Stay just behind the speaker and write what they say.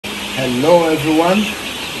Hello everyone,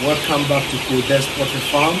 welcome back to Poultry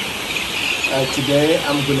Farm. Today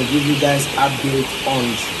I'm going to give you guys update on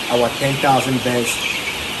our 10,000 birds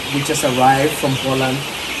which just arrived from Holland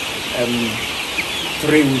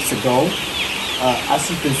 3 weeks ago. As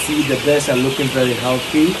you can see, the birds are looking very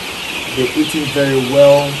healthy. They're eating very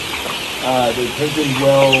well, they're drinking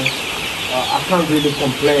well. I can't really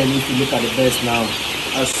complain if you look at the birds now.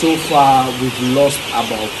 So far we've lost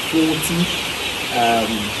about 40.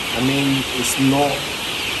 I mean, it's not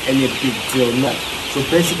any big deal now. So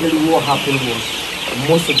basically what happened was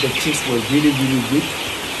most of the chicks were really weak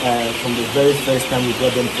from the very first time we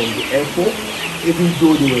got them from the airport. Even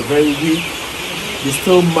though they were very weak, they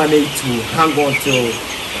still managed to hang on till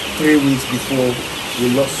 3 weeks before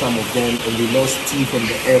we lost some of them, and we lost tea from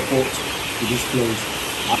the airport to this place.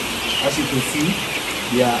 As you can see,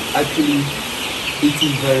 they are actually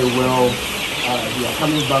eating very well. They are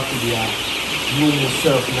coming back to their normal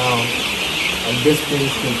self now, and this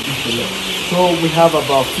place can keep a lot. So we have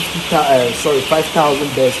about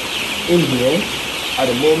 5,000 birds in here at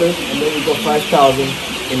the moment, and then we got 5,000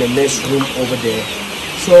 in the next room over there.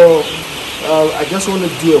 So I just want to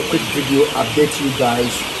do a quick video, update you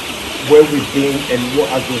guys where we've been and what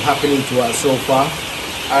has been happening to us so far.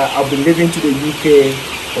 I'll be leaving to the UK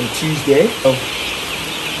on Tuesday.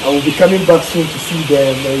 I will be coming back soon to see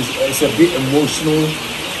them. It's a bit emotional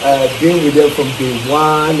being with them from day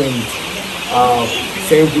one and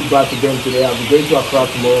saying goodbye to them today. I'll be going to Accra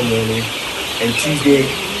tomorrow morning, and Tuesday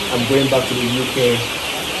I'm going back to the UK.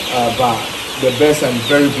 But the birds are in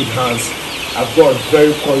very good hands. I've got a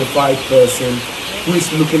very qualified person who is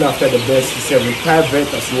looking after the birds. He's a retired vet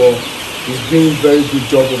as well. He's doing a very good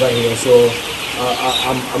job over here. So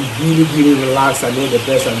I'm really relaxed. I know the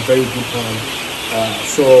birds are in very good hands.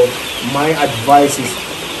 So my advice is,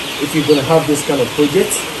 if you're going to have this kind of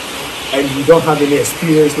project and you don't have any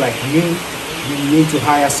experience like me, you need to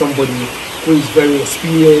hire somebody who is very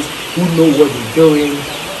experienced, who know what they're doing.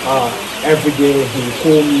 Every day he will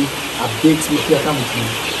call me, update me, come with me.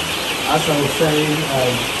 As I was saying,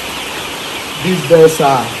 these birds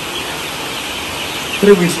are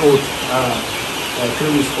 3 weeks old. 3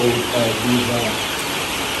 weeks old.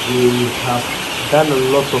 We have done a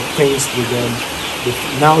lot of things with them.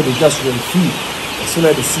 Now they just run free. As soon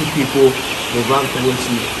as they see people, they run towards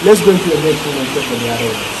you. Let's go into the next one and check on the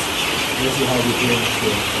other ones. Let's see how they do it.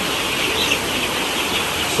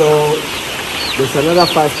 So there's another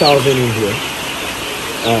 5,000 in here.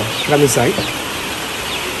 Come inside.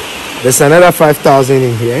 There's another 5,000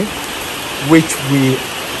 in here, which we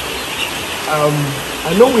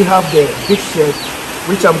I know we have the big shed,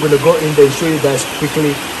 which I'm going to go in there and show you guys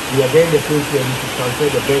quickly. We are getting the place where we can transfer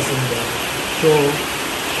the birds in there. So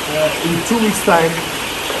in 2 weeks time,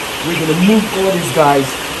 we're going to move all these guys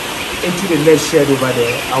into the next shed over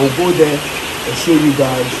there. I will go there and show you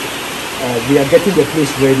guys. We are getting the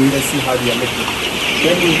place ready. Let's see how they are making.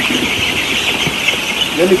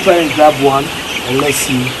 Let me try and grab one and let's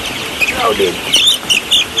see.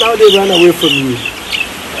 Now they run away from you.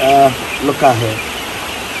 Look at her.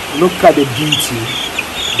 Look at the beauty.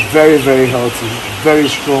 Very healthy, very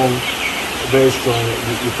strong.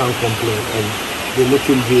 You can't complain, and they're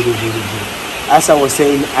looking really good. As I was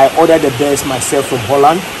saying, I ordered the birds myself from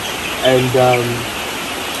Holland, and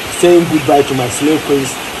saying goodbye to my slave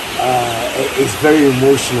queens is very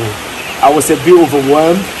emotional. I was a bit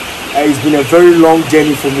overwhelmed. It's been a very long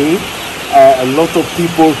journey for me. A lot of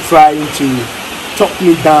people trying to talk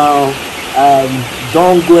me down.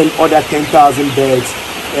 Don't go and order 10,000 birds.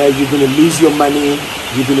 You're going to lose your money.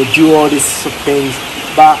 You're going to do all these things.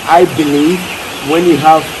 But I believe when you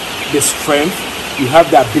have the strength, you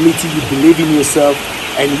have the ability, you believe in yourself,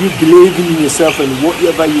 and you believe in yourself and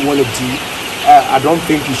whatever you want to do, I don't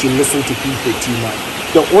think you should listen to people too much.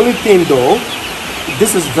 The only thing though,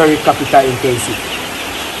 this is very capital intensive.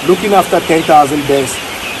 Looking after 10,000 birds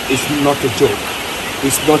is not a joke.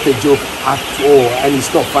 It's not a joke at all, and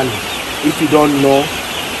it's not funny. If you don't know,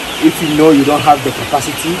 if you know you don't have the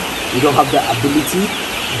capacity, you don't have the ability,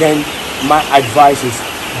 then my advice is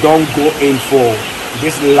don't go in for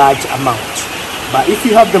this large amount. But if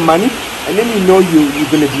you have the money, and then you know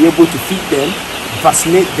you're going to be able to feed them,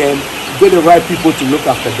 vaccinate them, get the right people to look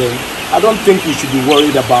after them, I don't think you should be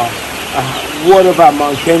worried about whatever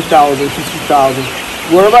amount, 10,000, 50,000,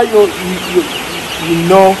 wherever you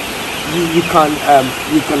know you can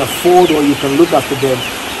afford or you can look after them.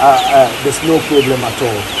 There's no problem at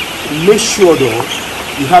all. Make sure though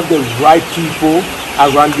you have the right people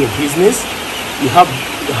around your business. You have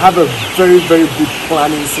a very good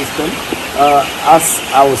planning system. As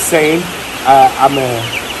I was saying, I'm a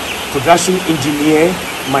production engineer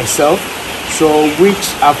myself, So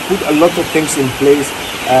which I've put a lot of things in place,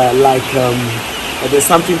 there's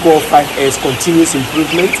something called 5S, continuous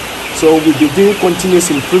improvement. So we'll be doing continuous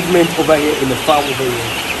improvement over here in the farm over here,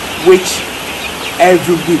 which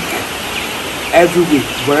every week,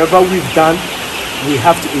 wherever we've done, we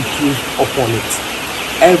have to improve upon it.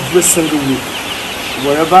 Every single week,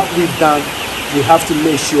 wherever we've done, we have to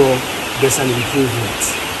make sure there's an improvement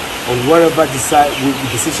on whatever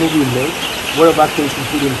decision we make, whatever things we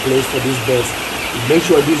put in place for these birds. We make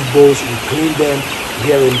sure these bowls, we clean them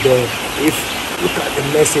here and there. If look at the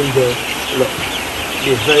mess in there, look,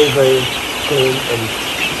 they're very, very clean, and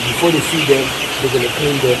before they feed them, they're gonna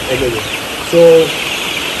clean them anyway. So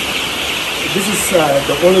this is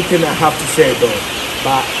the only thing I have to say though.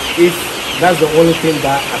 But if that's the only thing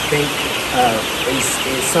that I think is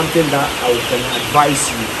something that I can advise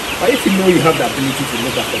you. But if you know you have the ability to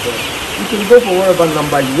look after them, you can go for whatever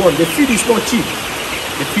number you want. The feed is not cheap.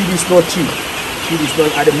 The feed is not cheap. Feed is not,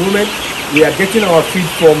 at the moment, we are getting our feed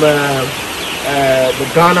from the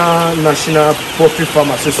Ghana National Poultry Farm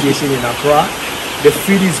Association in Accra. The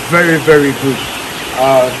feed is very, very good.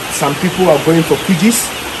 Some people are going for kujis.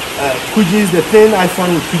 Kujis, the thing I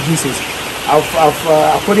found with kujis is,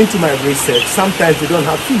 according to my research, sometimes they don't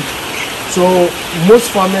have feed. So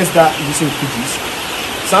most farmers that are using kujis,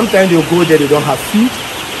 sometimes they'll go there, they don't have feed,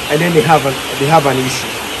 and then they have an issue.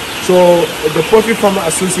 So the Poultry Farmer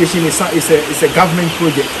Association is a government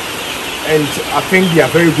project, and I think they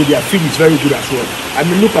are very good. Their feed is very good as well. I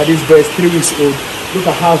mean, look at these birds, 3 weeks old. Look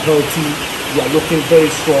at how healthy they are, looking very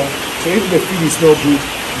strong. So if the feed is not good,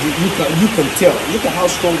 you can tell. Look at how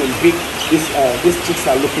strong and big these chicks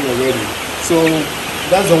are looking already. So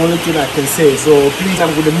that's the only thing I can say. So please,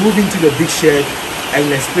 I'm going to move into the big shed and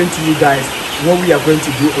explain to you guys what we are going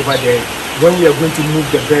to do over there, when we are going to move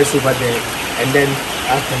the birds over there, and then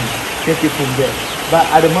I can take it from there. But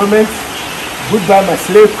at the moment, goodbye my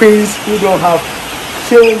slave queens who don't have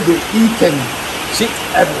shame. They eat and shit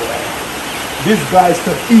everywhere. These guys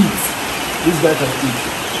can eat. These guys can eat.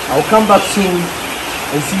 I'll come back soon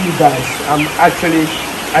and see you guys. I'm actually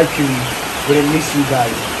gonna miss you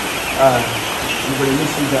guys. I'm gonna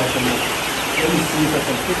miss you guys. Let me see if I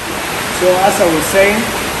can pick you. So as I was saying,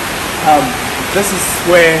 this is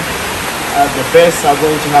where the birds are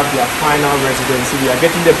going to have their final residency. We are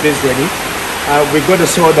getting the place ready. We got the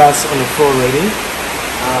sawdust on the floor ready.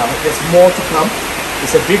 There's more to come.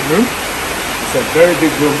 It's a big room. It's a very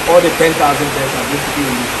big room. All the 10,000 birds are going to be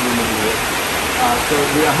in this room over here. So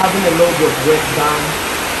we are having a lot of work done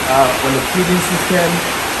on the feeding system,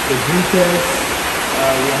 the breeders.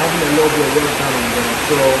 We are having a lot of work done on there.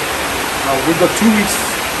 So we got 2 weeks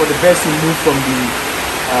for the birds to move from the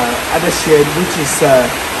other shed, which is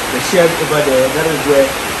the shed over there. That is where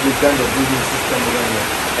we've done the breeding system over here.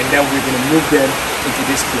 And then we're going to move them into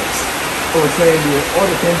this place. I was saying all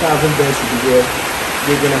the 10,000 birds will be there.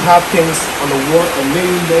 We're going to have things on the wall, a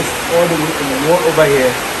laying nest all the way on the wall over here,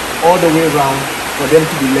 all the way around for them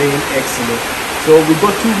to be laying eggs in it. So we've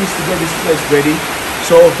got 2 weeks to get this place ready.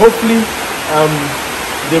 So hopefully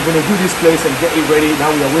they're going to do this place and get it ready. Now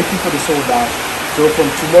we are waiting for the sawdust. So from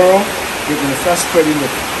tomorrow, we're going to start spreading the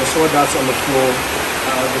sawdust on the floor.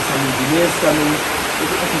 There's some engineers coming.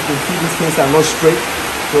 As you can see, these things are not straight.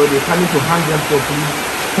 So they're coming to hang them properly,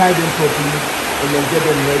 tie them properly, and then get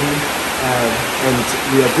them ready. And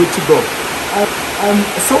we are good to go.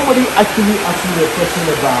 Somebody actually asked me a question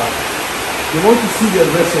about, they want to see the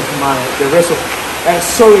rest of,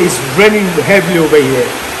 sorry, it's raining heavily over here.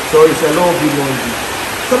 So it's a little bit noisy.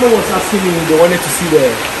 Someone was asking me, they wanted to see the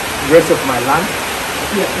rest of my land.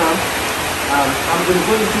 Here I come. I'm going to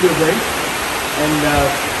go into the rain, and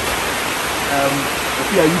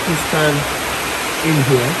here you can stand in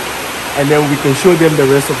here, and then we can show them the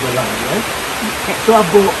rest of the land, right? So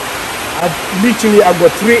I've got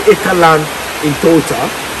 3-acre land in total.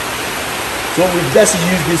 So we've just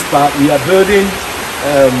used this part. We are building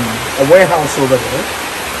a warehouse over there.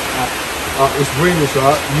 It's raining, so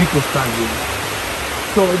you can stand here.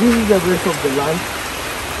 So this is the rest of the land,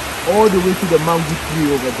 all the way to the mango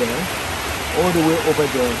tree over there, all the way over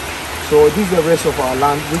there. So this is the rest of our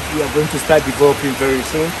land, which we are going to start developing very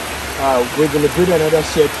soon. We're going to build another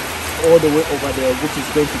shed all the way over there, which is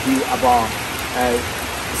going to be about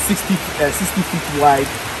 60 feet wide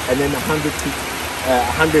and then 100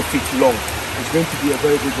 feet long. It's going to be a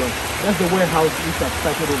very good one. That's the warehouse which I've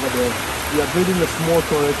started over there. We are building a small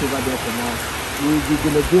toilet over there for now. We're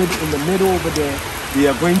going to build in the middle over there. We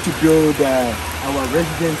are going to build our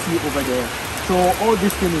residency over there. So all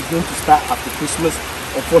this thing is going to start after Christmas.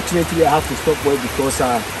 Unfortunately, I have to stop work because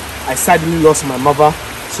I suddenly lost my mother.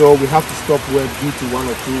 So we have to stop work due to 1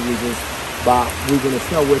 or 2 reasons. but we're going to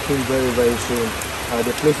start working very, very soon.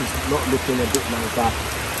 The place is not looking a bit nice, but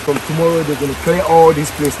from tomorrow they're going to clear all this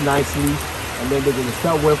place nicely, and then they're going to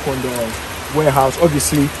start work on the warehouse.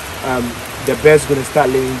 Obviously, the bed's going to start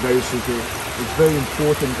laying very soon. So it's very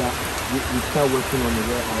important that we start working on the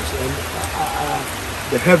warehouse. And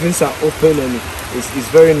the heavens are open, and it's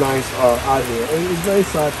very nice out here. And it's very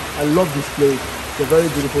sad. I love this place. It's a very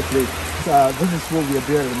beautiful place. This is what we are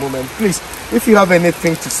doing at the moment. Please, if you have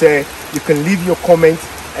anything to say, you can leave your comments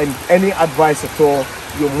and any advice at all.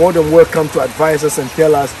 You're more than welcome to advise us and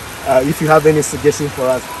tell us if you have any suggestions for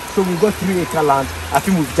us. So we've got 3-acre land. I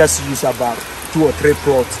think we've just used about 2 or 3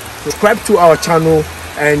 plots. Subscribe to our channel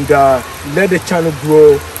and let the channel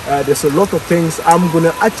grow. There's a lot of things. I'm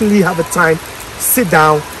gonna actually have a time, sit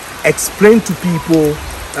down, explain to people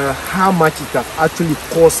how much it has actually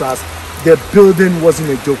cost us. The building wasn't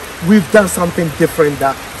a joke. We've done something different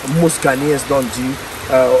that most Ghanaians don't do.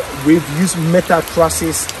 We've used metal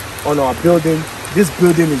trusses on our building. This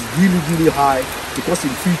building is really, really high because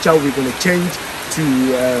in future we're going to change to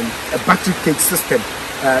a battery cage system.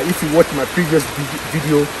 If you watch my previous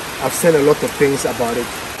video, I've said a lot of things about it.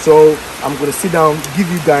 So I'm going to sit down, give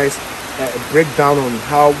you guys a breakdown on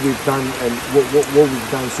how we've done and what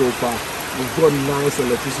we've done so far. We've got nice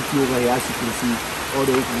electricity over here, as you can see, all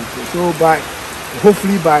the way to the So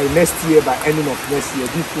hopefully by next year, by ending of next year,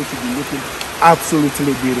 this place will be looking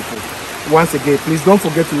absolutely beautiful. Once again, please don't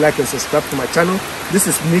forget to like and subscribe to my channel. This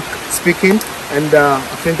is Nick speaking, and I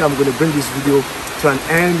think I'm going to bring this video to an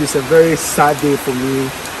end. It's a very sad day for me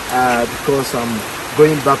because I'm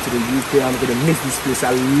going back to the UK. I'm going to miss this place.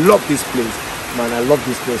 I love this place, man. I love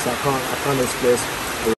this place. I can't express